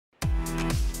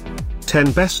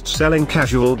10 Best-Selling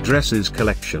Casual Dresses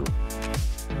Collection.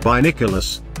 By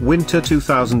Nicholas, Winter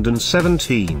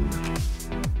 2017.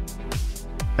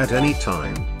 At any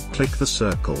time, click the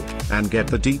circle, and get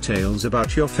the details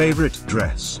about your favorite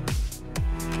dress.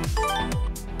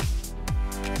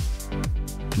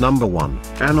 Number 1,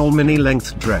 Anal Mini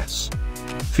Length Dress.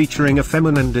 Featuring a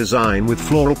feminine design with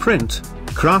floral print,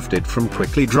 crafted from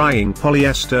quickly drying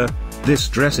polyester, this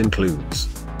dress includes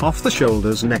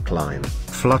off-the-shoulders neckline,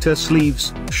 flutter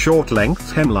sleeves,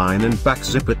 short-length hemline and back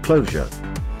zipper closure.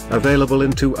 Available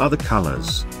in 2 other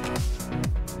colors.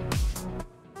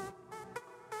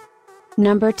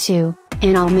 Number 2,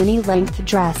 Anal Mini Length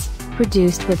Dress,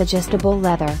 produced with adjustable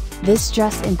leather. This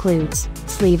dress includes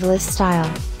sleeveless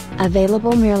style.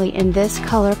 Available merely in this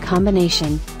color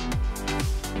combination.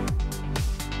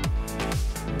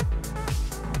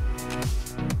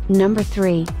 Number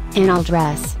 3, Anal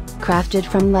Dress, crafted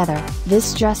from leather.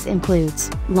 This dress includes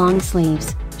long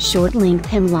sleeves, short length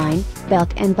hemline,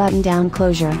 belt and button-down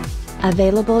closure.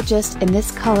 Available just in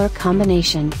this color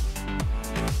combination.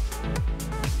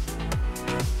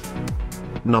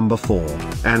 Number 4,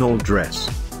 Anal Dress.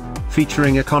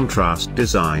 Featuring a contrast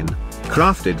design,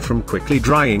 crafted from quickly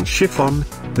drying chiffon,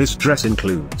 this dress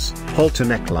includes halter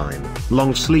neckline,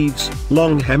 long sleeves,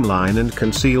 long hemline and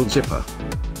concealed zipper.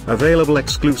 Available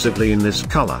exclusively in this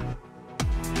color.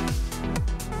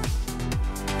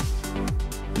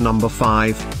 Number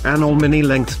 5, Anal Mini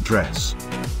Length Dress.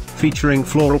 Featuring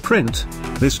floral print,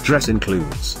 this dress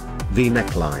includes V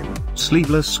neckline,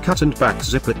 sleeveless cut and back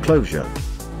zipper closure.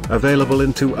 Available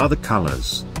in 2 other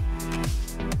colors.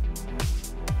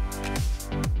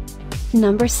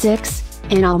 Number 6,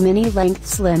 Anal Mini Length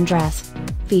Slim Dress.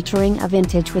 Featuring a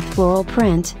vintage with floral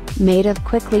print, made of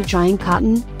quickly drying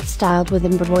cotton, styled with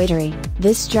embroidery.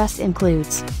 This dress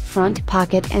includes front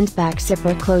pocket and back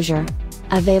zipper closure.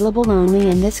 Available only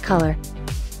in this color.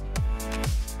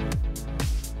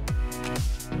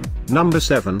 Number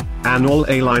 7, Anal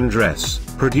A-Line Dress,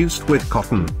 produced with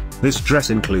cotton. This dress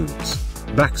includes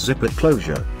back zipper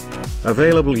closure.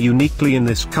 Available uniquely in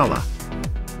this color.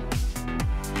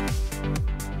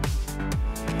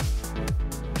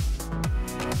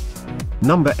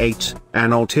 Number 8,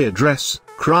 Anal Tear Dress,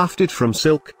 crafted from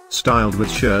silk, styled with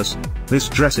shears. This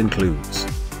dress includes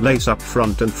lace up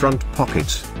front and front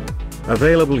pocket.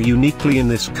 Available uniquely in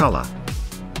this color.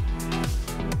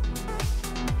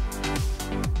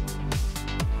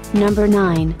 Number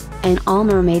 9, Anal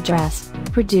Mermaid Dress,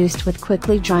 produced with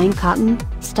quickly drying cotton,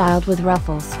 styled with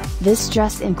ruffles. This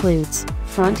dress includes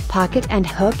front pocket and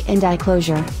hook and eye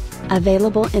closure.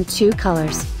 Available in 2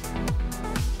 colors.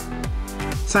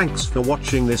 Thanks for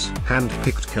watching this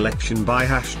hand-picked collection by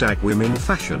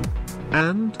 #WomenFashion.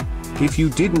 And, if you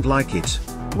didn't like it,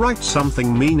 write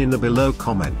something mean in the below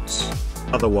comments.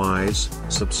 Otherwise,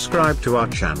 subscribe to our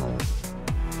channel.